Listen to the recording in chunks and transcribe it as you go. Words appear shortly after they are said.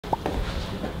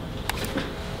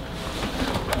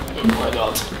Oh my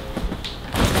God.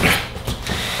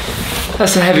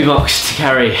 That's a heavy box to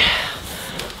carry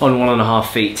on 1.5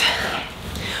 feet.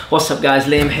 What's up guys,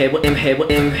 Liam here,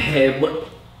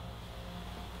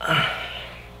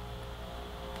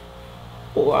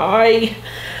 Why?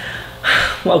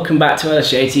 Welcome back to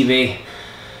LSJ TV.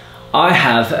 I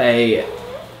have a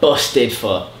busted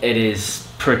foot. It is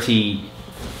pretty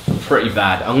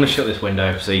bad. I'm gonna shut this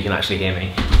window so you can actually hear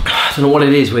me. I don't know what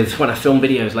it is with when I film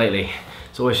videos lately.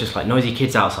 It's always just like noisy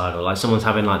kids outside, or like someone's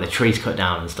having like the trees cut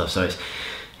down and stuff, so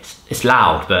it's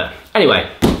loud. But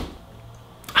anyway,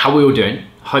 how are we all doing?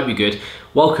 Hope you're good.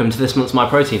 Welcome to this month's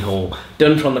MyProtein haul,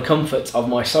 done from the comfort of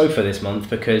my sofa this month,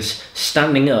 because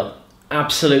standing up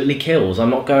absolutely kills. I'm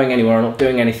not going anywhere, I'm not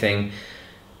doing anything.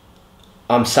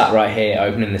 I'm sat right here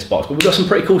opening this box, but we've got some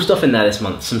pretty cool stuff in there this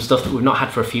month. Some stuff that we've not had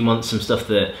for a few months, some stuff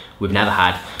that we've never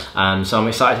had. So I'm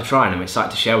excited to try and I'm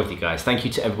excited to share with you guys. Thank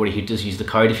you to everybody who does use the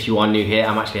code. If you are new here,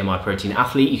 I'm actually a MyProtein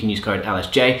athlete. You can use code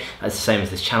LSJ. That's the same as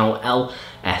this channel,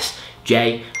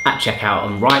 LSJ, at checkout.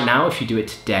 And right now, if you do it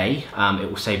today, it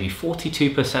will save you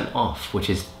 42% off, which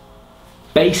is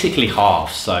basically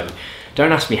half. So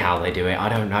don't ask me how they do it. I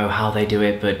don't know how they do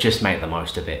it, but just make the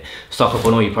most of it. Stock up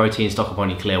on all your protein, stock up on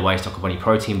your clear whey, stock up on your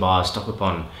protein bars, stock up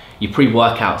on your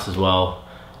pre-workouts as well.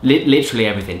 Literally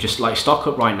everything. Just like stock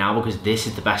up right now, because this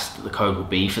is the best that the code will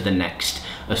be for the next,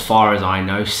 as far as I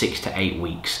know, 6 to 8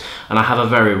 weeks. And I have a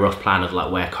very rough plan of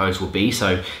like where codes will be.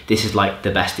 So this is like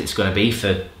the best it's gonna be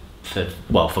for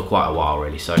quite a while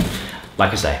really. So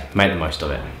like I say, make the most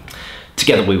of it.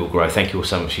 Together we will grow. Thank you all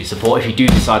so much for your support. If you do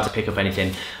decide to pick up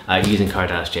anything using code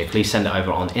LSJ, please send it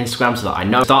over on Instagram so that I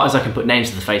know. For starters, I can put names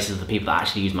to the faces of the people that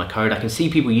actually use my code. I can see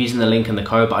people using the link and the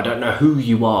code, but I don't know who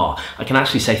you are. I can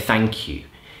actually say thank you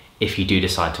if you do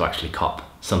decide to actually cop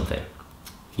something.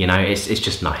 You know, it's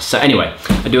just nice. So anyway,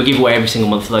 I do a giveaway every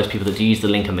single month for those people that do use the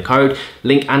link and the code.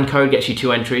 Link and code gets you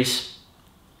 2 entries.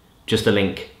 Just the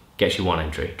link gets you 1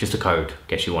 entry. Just the code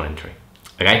gets you 1 entry.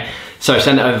 Okay, so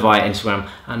send it over via Instagram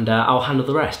and I'll handle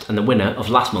the rest. And the winner of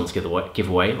last month's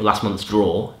giveaway, or last month's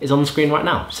draw, is on the screen right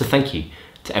now. So thank you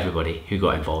to everybody who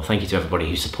got involved. Thank you to everybody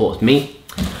who supports me.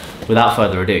 Without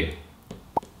further ado,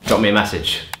 drop me a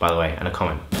message, by the way, and a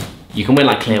comment. You can win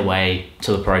like clear whey,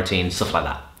 Tiller protein, stuff like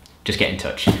that. Just get in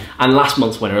touch. And last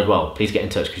month's winner as well, please get in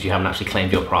touch because you haven't actually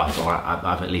claimed your prize, or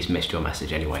I've at least missed your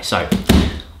message anyway. So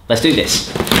let's do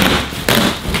this.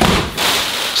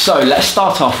 So let's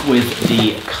start off with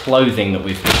the clothing that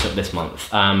we've picked up this month.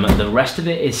 The rest of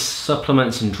it is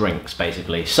supplements and drinks,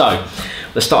 basically. So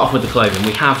let's start off with the clothing.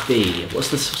 We have the, what's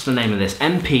the name of this?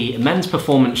 MP Men's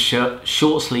Performance Shirt,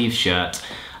 short sleeve shirt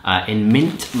in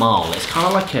mint marl. It's kind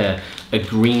of like a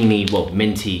greeny, well,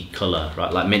 minty color,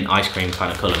 right? Like mint ice cream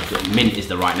kind of color. Mint is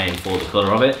the right name for the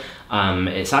color of it.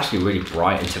 It's actually really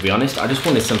bright, and to be honest, I just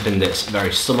wanted something that's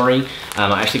very summery.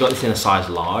 I actually got this in a size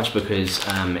large because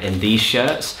in these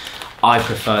shirts, I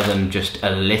prefer them just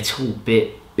a little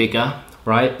bit bigger,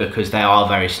 right? Because they are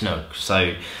very snug.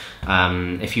 So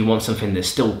if you want something that's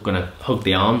still gonna hug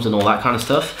the arms and all that kind of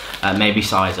stuff, maybe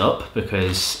size up,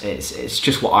 because it's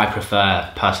just what I prefer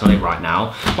personally right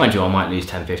now. Mind you, I might lose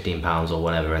 10-15 pounds or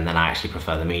whatever, and then I actually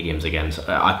prefer the mediums again, so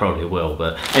I probably will.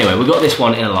 But anyway, we've got this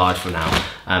one in a large for now,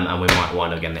 and we might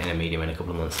wind up getting it in a medium in a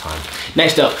couple of months time.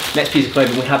 Next up, next piece of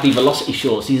clothing, we have the Velocity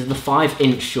shorts. These are the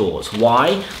 5-inch shorts.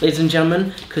 Why, ladies and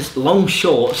gentlemen? Because long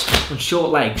shorts on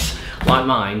short legs like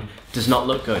mine does not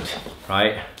look good,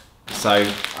 right? So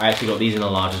I actually got these in a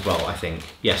large as well, I think.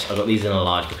 Yes, I got these in a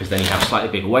large because then you have a slightly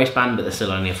bigger waistband, but they're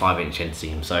still only a 5-inch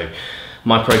inseam. So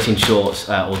MyProtein shorts,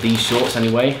 or these shorts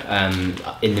anyway,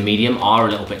 in the medium are a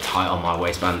little bit tight on my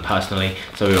waistband personally.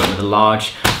 So we went with a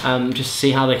large, just to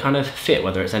see how they kind of fit,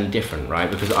 whether it's any different, right?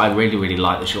 Because I really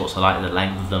like the shorts. I like the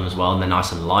length of them as well, and they're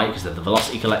nice and light because they're the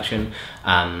Velocity collection.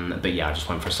 But yeah, I just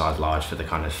went for a size large for the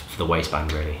kind of, for the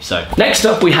waistband really. So next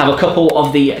up, we have a couple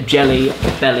of the Jelly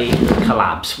Belly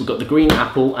collabs. We've got the green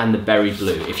apple and the berry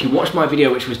blue. If you watched my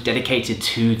video, which was dedicated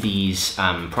to these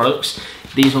products,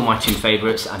 these were my 2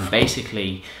 favorites, and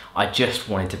basically I just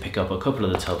wanted to pick up a couple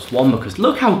of the tubs. One, because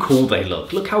look how cool they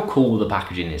look. Look how cool the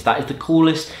packaging is. That is the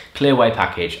coolest clear whey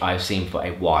package I've seen for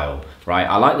a while, right?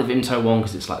 I like the Vimto one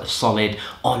because it's like the solid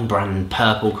on-brand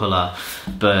purple color,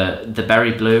 but the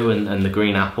berry blue and the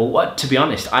green apple, well, to be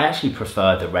honest, I actually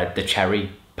prefer the cherry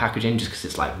packaging just because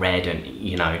it's like red, and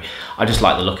you know, I just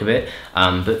like the look of it.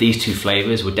 But these 2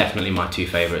 flavors were definitely my 2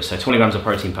 favorites. So 20 grams of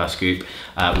protein per scoop.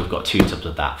 We've got 2 tubs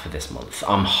of that for this month.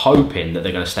 I'm hoping that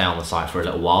they're going to stay on the site for a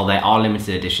little while. They are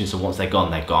limited edition, so once they're gone,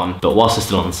 they're gone. But whilst they're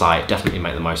still on the site, definitely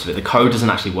make the most of it. The code doesn't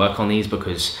actually work on these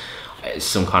because it's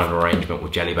some kind of arrangement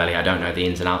with Jelly Belly. I don't know the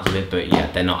ins and outs of it, but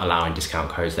yeah, they're not allowing discount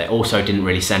codes. They also didn't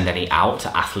really send any out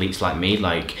to athletes like me.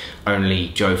 Like only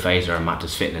Joe Fazer and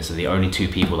MediaByLSJ are the only two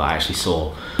people that I actually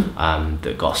saw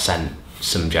that got sent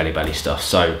some Jelly Belly stuff.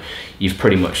 So you've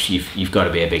pretty much, you've got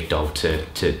to be a big dog to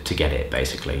get it,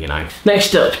 basically, you know.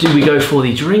 Next up, do we go for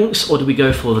the drinks or do we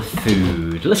go for the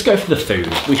food? Let's go for the food.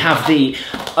 We have the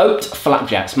oat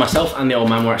flapjacks. Myself and the old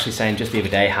man were actually saying just the other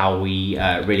day how we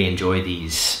really enjoy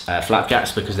these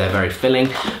flapjacks because they're very filling.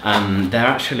 They're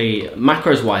actually,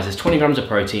 macros wise, there's 20 grams of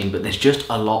protein, but there's just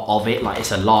a lot of it. Like,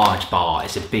 it's a large bar,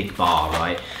 it's a big bar,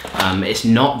 right? It's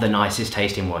not the nicest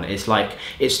tasting one. It's like,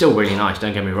 it's still really nice,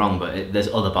 don't get me wrong, but there's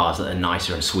other bars that are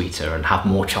nicer and sweeter and have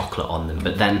more chocolate on them.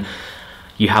 But then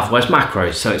you have West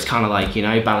macros, so it's kind of like, you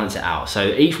know, balance it out. So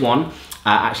each one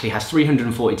actually has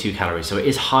 342 calories, so it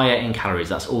is higher in calories.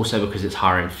 That's also because it's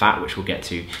higher in fat, which we'll get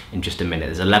to in just a minute.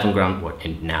 There's 11 grams,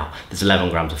 there's 11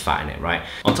 grams of fat in it, right?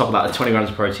 On top of that, there's 20 grams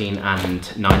of protein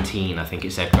and 19, I think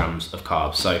it said, grams of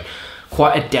carbs. So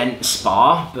quite a dense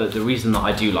bar, but the reason that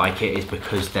I do like it is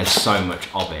because there's so much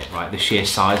of it, right? The sheer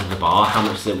size of the bar, how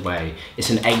much does it weigh? It's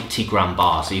an 80 gram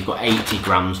bar, so you've got 80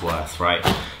 grams worth, right?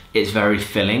 It's very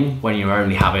filling when you're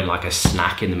only having like a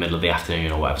snack in the middle of the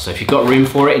afternoon or whatever. So if you've got room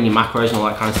for it in your macros and all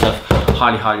that kind of stuff,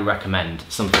 highly recommend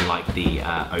something like the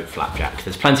oat flapjack.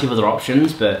 There's plenty of other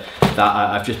options, but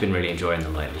I've just been really enjoying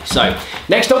them lately. So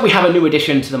next up, we have a new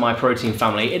addition to the MyProtein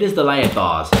family. It is the layered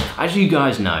bars. As you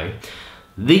guys know,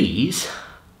 these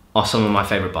are some of my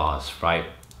favorite bars, right?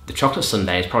 The chocolate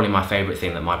sundae is probably my favorite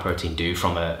thing that MyProtein do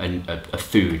from a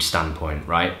food standpoint,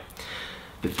 right?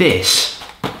 But this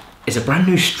is a brand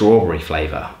new strawberry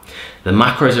flavor. The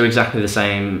macros are exactly the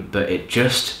same, but it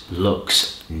just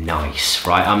looks nice,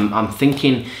 right? I'm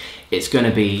thinking it's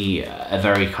gonna be a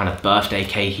very kind of birthday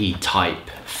cakey type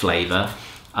flavor.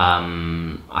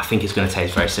 I think it's going to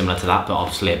taste very similar to that, but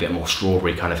obviously a bit more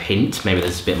strawberry kind of hint. Maybe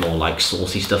there's a bit more like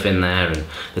saucy stuff in there and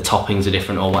the toppings are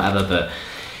different or whatever, but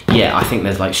yeah, I think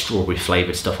there's like strawberry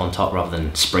flavored stuff on top rather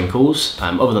than sprinkles.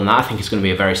 Other than that, I think it's going to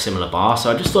be a very similar bar.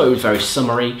 So I just thought it was very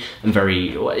summery and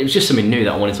it was just something new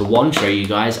that I wanted to, one, show you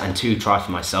guys, and two, try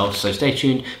for myself. So stay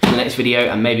tuned for the next video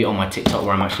and maybe on my TikTok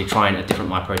where I'm actually trying a different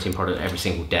MyProtein product every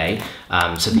single day,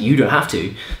 so that you don't have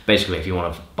to. Basically, if you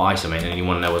want to buy something and you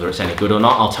want to know whether it's any good or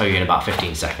not, I'll tell you in about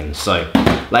 15 seconds. So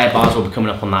layered bars will be coming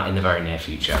up on that in the very near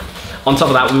future. On top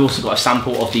of that, we've also got a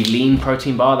sample of the lean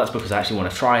protein bar. That's because I actually want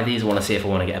to try these. I want to see if I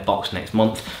want to get a box next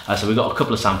month. So we've got a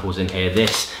couple of samples in here.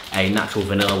 This, a natural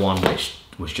vanilla one, which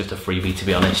was just a freebie to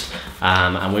be honest.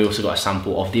 And we also got a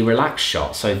sample of the relax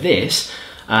shot. So this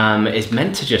is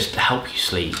meant to just help you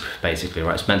sleep, basically,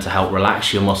 right? It's meant to help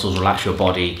relax your muscles, relax your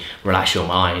body, relax your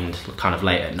mind, kind of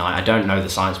late at night. I don't know the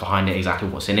science behind it, exactly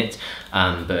what's in it,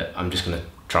 but I'm just gonna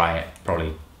try it,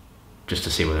 probably just to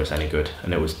see whether it's any good.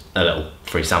 And it was a little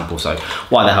free sample, so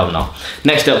why the hell not?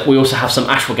 Next up, we also have some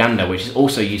ashwagandha, which is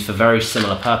also used for very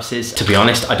similar purposes. To be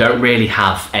honest, I don't really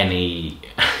have any...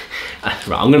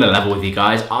 Right, I'm gonna level with you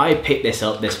guys. I picked this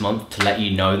up this month to let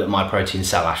you know that MyProtein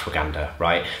sell ashwagandha,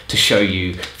 right? To show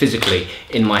you physically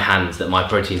in my hands that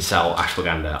MyProtein sell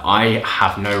ashwagandha. I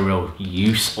have no real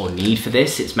use or need for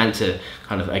this. It's meant to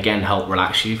kind of, again, help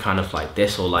relax you, kind of like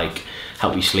this, or like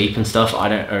help you sleep and stuff.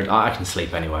 I can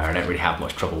sleep anywhere. I don't really have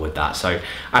much trouble with that. So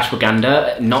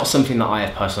ashwagandha, not something that I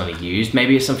have personally used.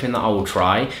 Maybe it's something that I will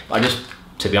try, but I just,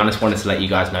 to be honest, wanted to let you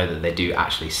guys know that they do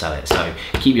actually sell it. So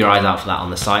keep your eyes out for that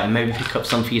on the site and maybe pick up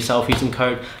some for yourself using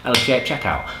code LSJ at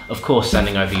checkout. Of course,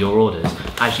 sending over your orders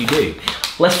as you do.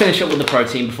 Let's finish up with the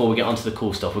protein before we get onto the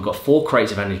cool stuff. We've got 4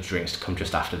 crates of energy drinks to come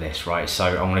just after this, right? So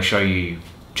I'm gonna show you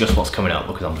just what's coming up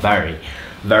because I'm very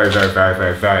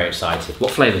excited.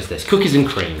 What flavor is this? Cookies and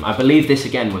cream. I believe this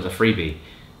again was a freebie,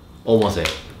 or was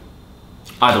it?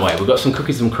 Either way, we've got some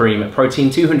cookies and cream,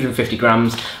 protein, 250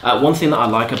 grams. One thing that I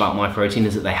like about MyProtein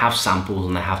is that they have samples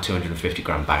and they have 250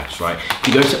 gram bags, right? If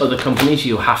you go to other companies,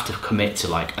 you'll have to commit to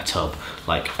like a tub,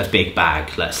 like a big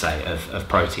bag, let's say, of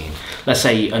protein. Let's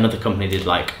say another company did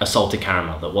like a salted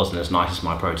caramel that wasn't as nice as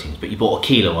MyProtein's, but you bought a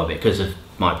kilo of it because of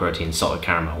MyProtein's salted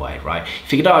caramel way, right? You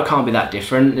figured out it can't be that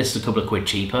different, this is a couple of quid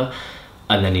cheaper,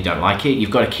 and then you don't like it, you've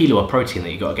got a kilo of protein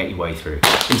that you've got to get your way through.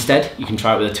 Instead, you can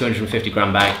try it with a 250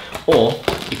 gram bag, or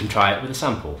you can try it with a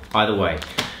sample. Either way,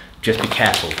 just be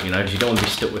careful, you know, because you don't want to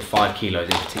be stuck with 5 kilos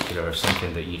in particular of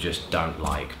something that you just don't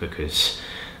like, because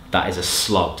that is a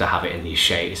slog to have it in these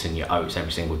shakes and your oats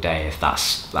every single day if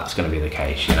that's going to be the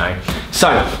case, you know.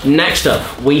 So next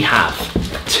up, we have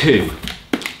 2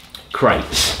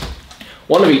 crates,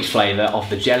 one of each flavor of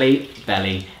the Jelly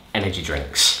Belly energy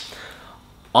drinks.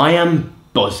 I am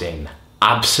buzzing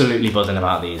absolutely buzzing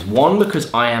about these. One,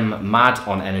 because I am mad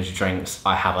on energy drinks.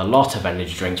 I have a lot of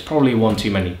energy drinks, probably one too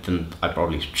many than I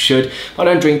probably should. I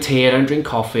don't drink tea, I don't drink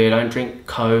coffee, I don't drink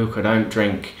Coke, I don't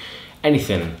drink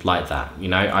anything like that. You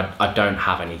know, I don't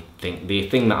have anything. The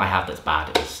thing that I have that's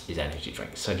bad is energy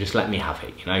drinks. So just let me have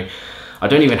it, you know. I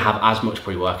don't even have as much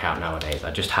pre-workout nowadays.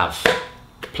 I just have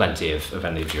plenty of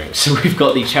energy drinks. So we've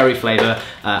got the cherry flavour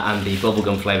and the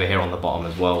bubblegum flavour here on the bottom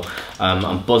as well.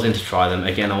 I'm buzzing to try them.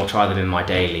 Again, I'll try them in my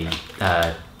daily,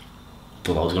 I'll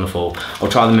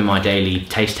try them in my daily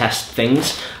taste test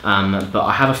things. But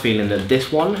I have a feeling that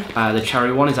this one, the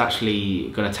cherry one, is actually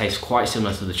going to taste quite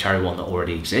similar to the cherry one that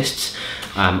already exists.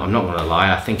 I'm not going to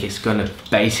lie, I think it's going to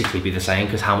basically be the same,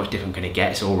 because how much different can it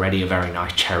get? It's already a very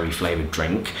nice cherry flavoured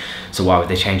drink. So why would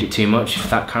they change it too much, if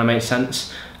that kind of makes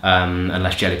sense?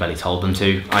 Unless Jelly Belly told them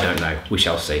to. I don't know, we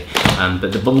shall see.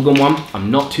 But the bubblegum one,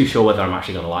 I'm not too sure whether I'm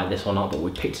actually going to like this or not, but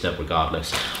we picked it up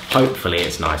regardless. Hopefully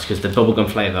it's nice, because the bubblegum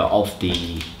flavour of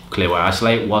the Clear Whey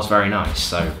Isolate was very nice.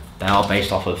 So they are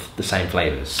based off of the same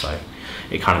flavours, so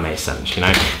it kind of makes sense, you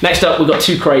know. Next up, we've got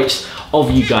 2 crates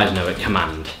of You Guys Know It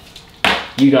Command.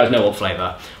 You guys know what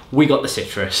flavour. We got the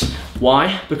citrus.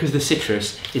 Why? Because the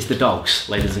citrus is the dogs,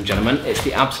 ladies and gentlemen. It's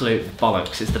the absolute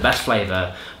bollocks. It's the best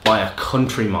flavour by a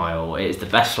country mile. It is the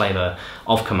best flavour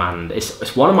of Command.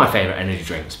 It's one of my favourite energy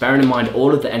drinks. Bearing in mind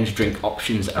all of the energy drink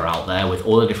options that are out there with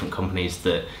all the different companies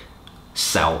that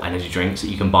sell energy drinks that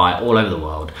you can buy all over the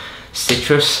world,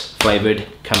 citrus flavoured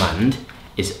Command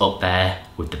is up there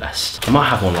with the best. I might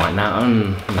have one right now.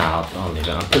 No, I'll leave it.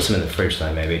 I'll put some in the fridge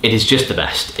though, maybe. It is just the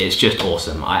best. It's just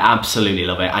awesome. I absolutely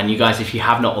love it. And you guys, if you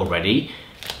have not already,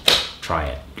 try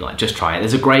it. Like, just try it.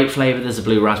 There's a grape flavour, there's a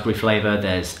blue raspberry flavour,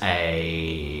 there's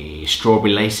a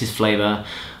strawberry laces flavour,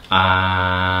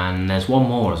 and there's one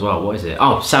more as well. What is it?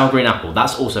 Oh, sour green apple.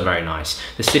 That's also very nice.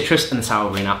 The citrus and the sour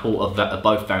green apple are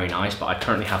both very nice, but I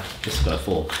currently have, this is going to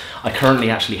fall. I currently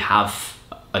actually have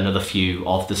another few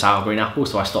of the sour green apple,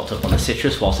 so I stocked up on the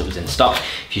citrus whilst it was in stock.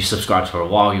 If you've subscribed for a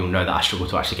while, you'll know that I struggled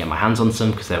to actually get my hands on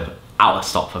some because they were out of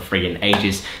stock for friggin'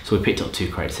 ages. So we picked up 2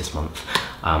 crates this month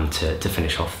to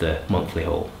finish off the monthly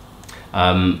haul.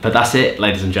 But that's it,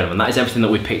 ladies and gentlemen. That is everything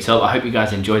that we picked up. I hope you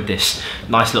guys enjoyed this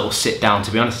nice little sit down.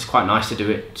 To be honest, it's quite nice to do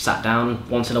it sat down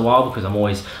once in a while, because I'm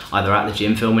always either at the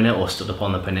gym filming it or stood up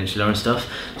on the peninsula and stuff.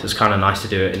 So it's kind of nice to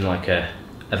do it in like a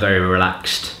very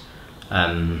relaxed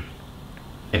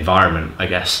environment, I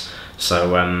guess.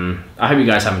 So I hope you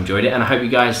guys have enjoyed it, and I hope you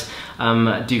guys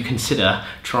do consider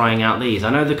trying out these. I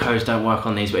know the codes don't work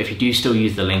on these, but if you do still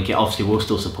use the link, it obviously will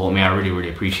still support me. I really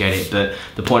appreciate it. But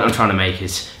the point I'm trying to make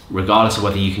is, regardless of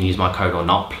whether you can use my code or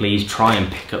not, please try and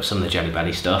pick up some of the Jelly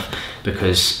Belly stuff,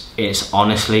 because it's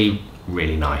honestly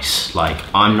really nice. Like,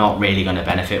 I'm not really going to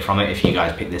benefit from it if you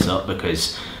guys pick this up,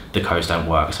 because the codes don't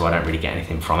work, so I don't really get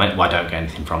anything from it. Well, I don't get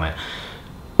anything from it.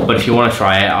 But if you want to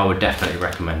try it, I would definitely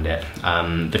recommend it.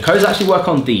 The codes actually work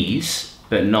on these,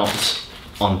 but not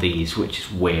on these, which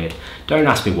is weird. Don't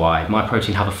ask me why.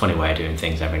 MyProtein have a funny way of doing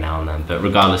things every now and then. But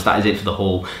regardless, that is it for the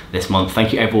haul this month.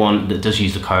 Thank you everyone that does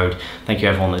use the code. Thank you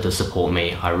everyone that does support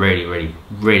me. I really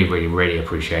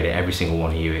appreciate it. Every single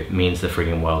one of you. It means the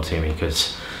friggin' world to me,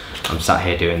 because I'm sat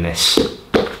here doing this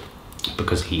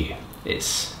because of you.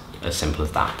 It's as simple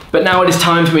as that. But now it is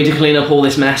time for me to clean up all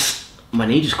this mess. My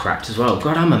knee just cracked as well.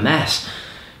 God, I'm a mess.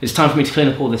 It's time for me to clean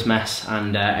up all this mess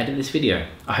and edit this video.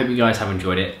 I hope you guys have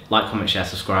enjoyed it. Like, comment, share,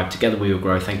 subscribe. Together we will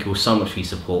grow. Thank you all so much for your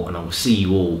support, and I will see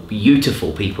you all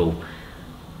beautiful people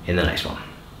in the next one.